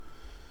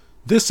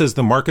This is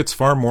the Markets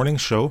Farm Morning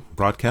Show,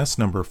 broadcast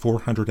number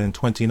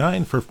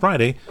 429 for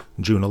Friday,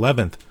 June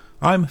 11th.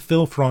 I'm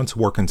Phil Franz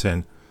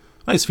Workington.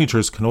 ICE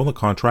futures canola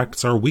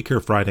contracts are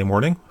weaker Friday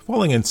morning,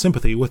 falling in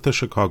sympathy with the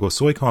Chicago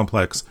soy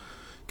complex.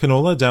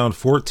 Canola down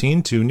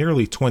 $14 to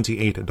nearly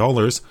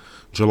 $28.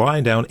 July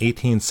down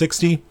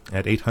 $18.60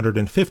 at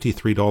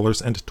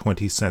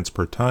 $853.20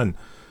 per ton.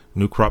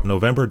 New crop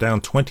November down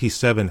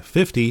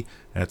 $27.50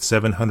 at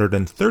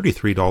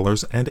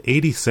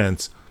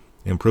 $733.80.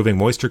 Improving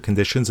moisture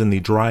conditions in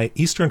the dry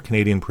eastern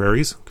Canadian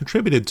prairies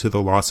contributed to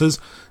the losses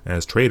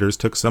as traders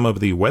took some of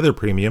the weather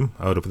premium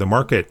out of the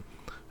market.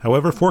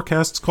 However,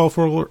 forecasts call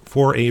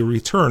for a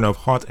return of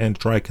hot and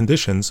dry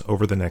conditions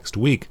over the next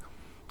week.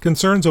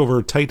 Concerns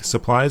over tight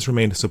supplies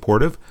remained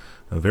supportive.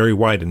 Very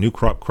wide new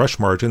crop crush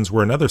margins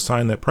were another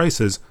sign that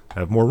prices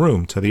have more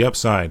room to the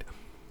upside.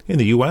 In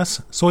the U.S.,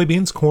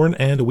 soybeans, corn,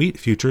 and wheat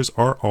futures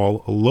are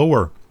all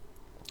lower.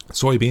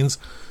 Soybeans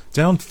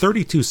down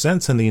 32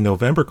 cents in the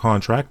November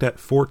contract at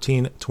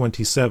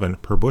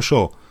 $14.27 per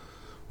bushel.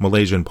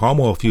 Malaysian palm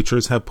oil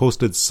futures have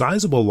posted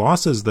sizable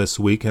losses this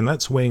week, and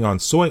that's weighing on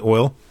soy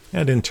oil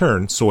and, in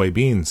turn,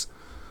 soybeans.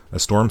 A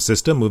storm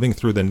system moving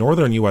through the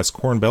northern U.S.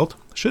 Corn Belt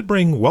should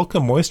bring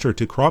welcome moisture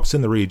to crops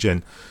in the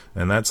region,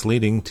 and that's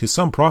leading to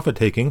some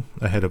profit-taking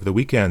ahead of the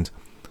weekend.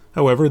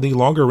 However, the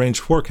longer-range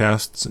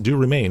forecasts do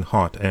remain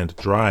hot and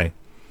dry.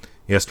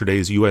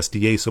 Yesterday's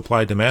USDA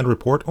supply-demand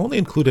report only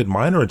included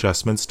minor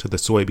adjustments to the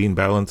soybean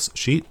balance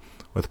sheet,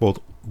 with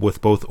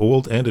both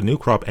old and new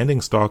crop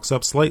ending stocks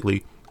up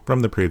slightly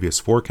from the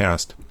previous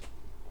forecast.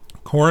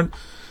 Corn,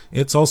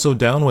 it's also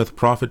down with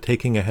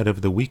profit-taking ahead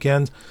of the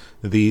weekend.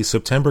 The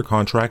September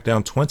contract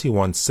down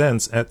 21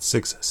 cents at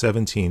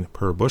 $6.17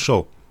 per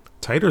bushel.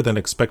 Tighter than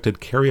expected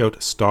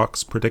carryout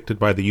stocks predicted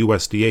by the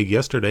USDA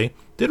yesterday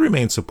did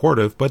remain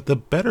supportive, but the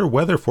better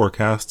weather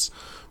forecasts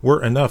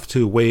were enough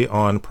to weigh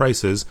on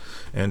prices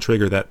and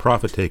trigger that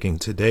profit-taking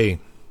today.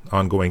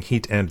 Ongoing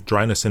heat and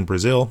dryness in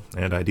Brazil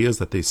and ideas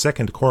that the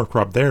second corn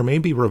crop there may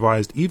be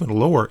revised even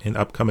lower in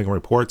upcoming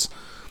reports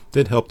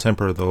did help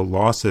temper the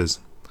losses.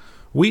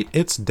 Wheat,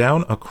 it's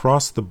down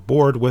across the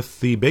board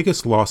with the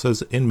biggest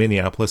losses in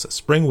Minneapolis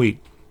spring wheat,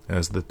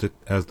 as the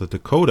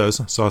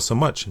Dakotas saw some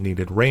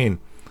much-needed rain.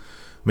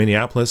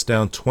 Minneapolis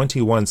down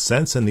 21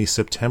 cents in the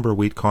September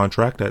wheat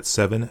contract at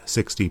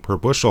 $7.60 per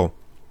bushel.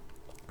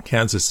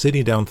 Kansas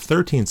City down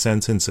 13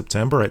 cents in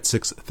September at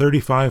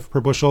 $6.35 per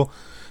bushel,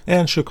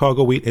 and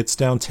Chicago wheat, it's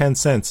down 10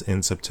 cents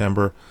in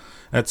September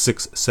at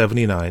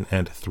 $6.79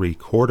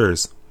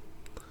 3/4.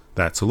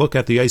 That's a look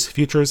at the ICE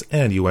futures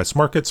and U.S.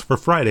 markets for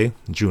Friday,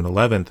 June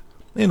 11th.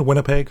 In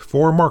Winnipeg,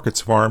 for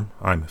Markets Farm,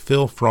 I'm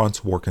Phil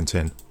Franz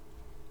Workington.